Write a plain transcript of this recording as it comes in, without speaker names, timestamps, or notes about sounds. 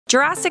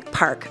Jurassic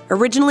Park,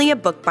 originally a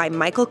book by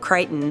Michael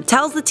Crichton,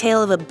 tells the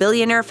tale of a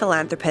billionaire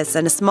philanthropist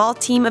and a small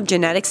team of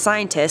genetic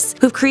scientists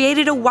who've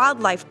created a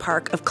wildlife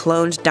park of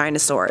cloned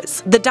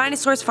dinosaurs. The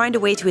dinosaurs find a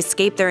way to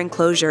escape their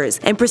enclosures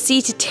and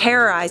proceed to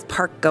terrorize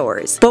park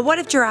goers. But what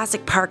if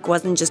Jurassic Park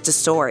wasn't just a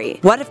story?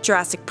 What if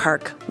Jurassic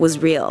Park was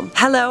real?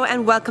 Hello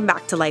and welcome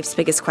back to Life's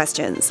Biggest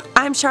Questions.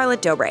 I'm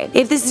Charlotte Dobre.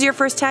 If this is your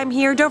first time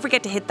here, don't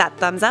forget to hit that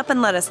thumbs up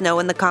and let us know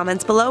in the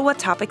comments below what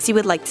topics you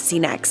would like to see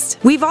next.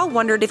 We've all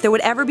wondered if there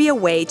would ever be a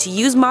way to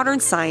use modern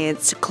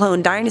science to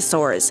clone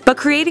dinosaurs, but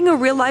creating a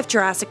real-life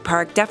Jurassic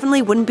Park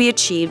definitely wouldn't be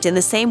achieved in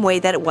the same way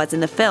that it was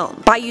in the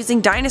film, by using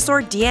dinosaur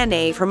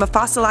DNA from a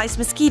fossilized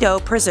mosquito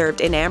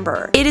preserved in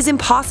amber. It is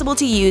impossible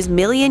to use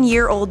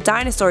million-year-old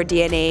dinosaur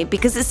DNA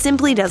because it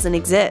simply doesn't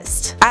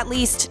exist. At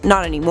least,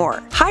 not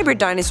anymore. Hybrid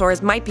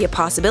dinosaurs might be a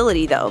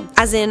possibility though,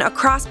 as in a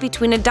cross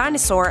between a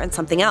dinosaur and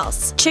something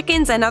else.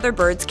 Chickens and other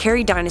birds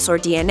carry dinosaur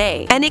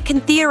DNA, and it can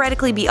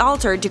theoretically be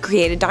altered to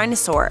create a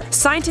dinosaur.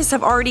 Scientists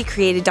have already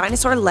created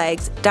dinosaur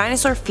legs,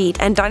 dinosaur feet,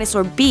 and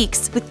dinosaur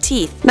beaks with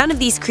teeth. None of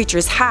these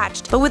creatures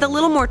hatched, but with a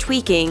little more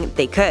tweaking,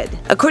 they could.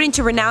 According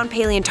to renowned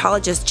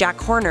paleontologist Jack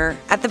Horner,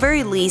 at the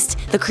very least,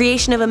 the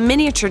creation of a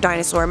miniature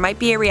dinosaur might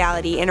be a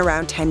reality in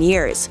around 10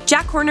 years.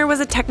 Jack Horner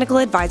was a technical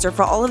advisor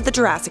for all of the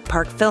Jurassic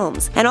Park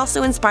films, and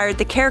also inspired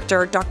the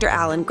character Dr.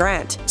 Alan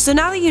Grant. So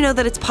now that you know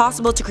that it's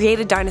possible to create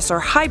a dinosaur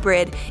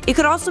hybrid, it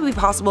could also be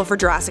possible for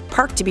Jurassic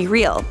Park to be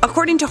real.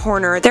 According to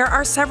Horner, there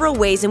are several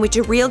ways in which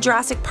a real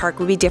Jurassic Park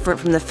would be different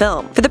from the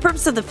film. For the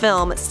purpose of the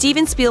film,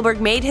 Steven Spielberg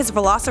made his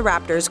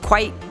velociraptors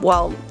quite,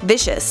 well,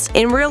 vicious.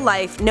 In real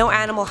life, no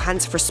animal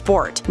hunts for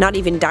sport, not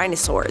even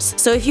dinosaurs.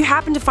 So if you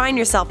happen to find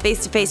yourself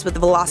face to face with a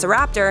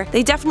velociraptor,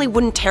 they definitely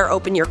wouldn't tear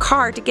open your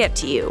car to get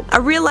to you. A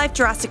real-life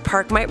Jurassic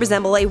Park might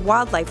resemble a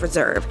wildlife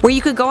reserve, where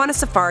you could go on a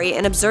safari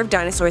and observe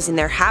dinosaurs in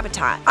their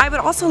habitat. I would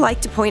also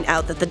like to point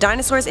out that the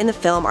dinosaurs in the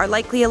film are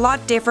likely a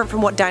lot different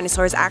from what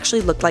dinosaurs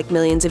actually looked like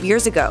millions of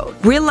years ago.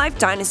 Real-life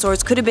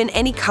dinosaurs could have been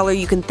any color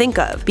you can think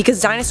of,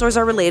 because dinosaurs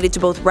are related to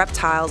both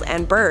reptiles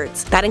and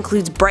birds. That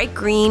includes bright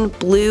green,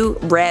 blue,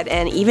 red,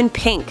 and even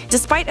pink.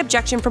 Despite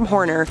objection from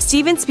Horner,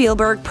 Steven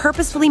Spielberg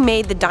purposefully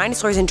made the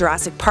dinosaurs in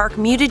Jurassic Park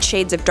muted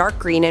shades of dark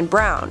green and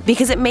brown,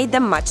 because it made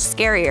them much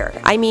scarier.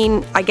 I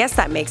mean, I guess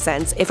that makes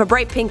sense. If a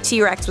bright pink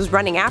T-Rex was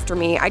running after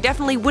me, I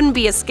definitely wouldn't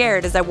be as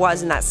scared as I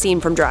was in that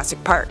scene from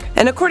Jurassic Park.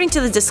 And according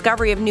to the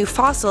discovery of new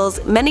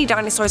fossils, many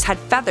dinosaurs had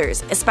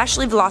feathers,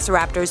 especially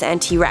velociraptors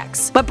and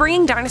T-Rex. But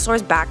bringing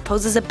dinosaurs back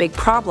poses a big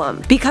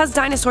problem. Because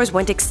dinosaurs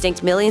went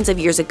extinct millions of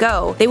years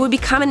ago, they would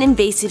become an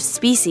invasive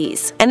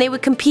species, and they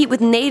would compete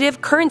with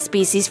native current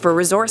species for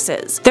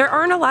resources. There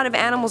aren't a lot of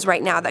animals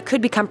right now that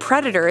could become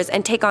predators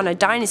and take on a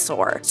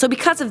dinosaur, so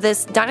because of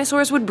this,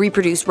 dinosaurs would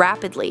reproduce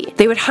rapidly.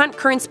 They would hunt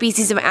current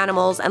species of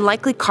animals and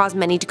likely cause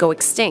many to go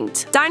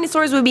extinct.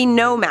 Dinosaurs would be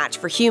no match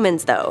for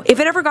humans though. If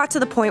it ever got to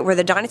the point where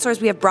the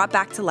dinosaurs we have brought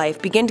back to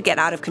life begin to get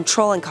out of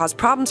control and cause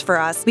problems for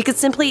us, we could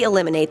simply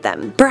eliminate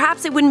them.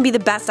 Perhaps it wouldn't be the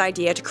best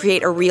idea to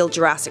create a real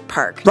Jurassic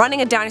Park.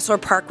 Running a dinosaur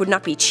park would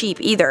not be cheap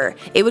either.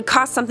 It would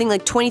cost something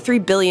like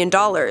 $23 billion,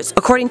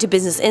 according to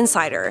Business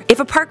Insider. If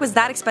a park was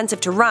that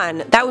expensive to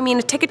run, that would mean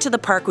a ticket to the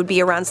park would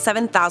be around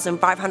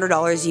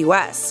 $7,500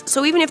 US.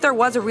 So even if there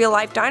was a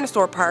real-life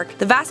dinosaur park,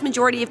 the vast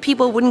majority of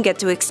people wouldn't get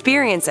to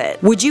experience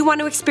it. Would you want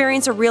to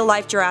experience a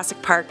real-life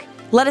Jurassic Park?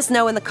 Let us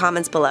know in the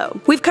comments below.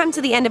 We've come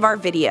to the end of our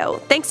video.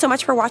 Thanks so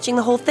much for watching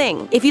the whole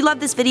thing. If you love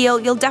this video,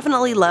 you'll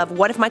definitely love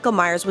What If Michael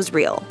Myers Was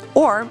Real?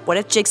 Or What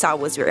If Jigsaw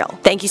Was Real?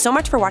 Thank you so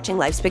much for watching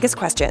Life's Biggest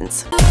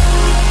Questions.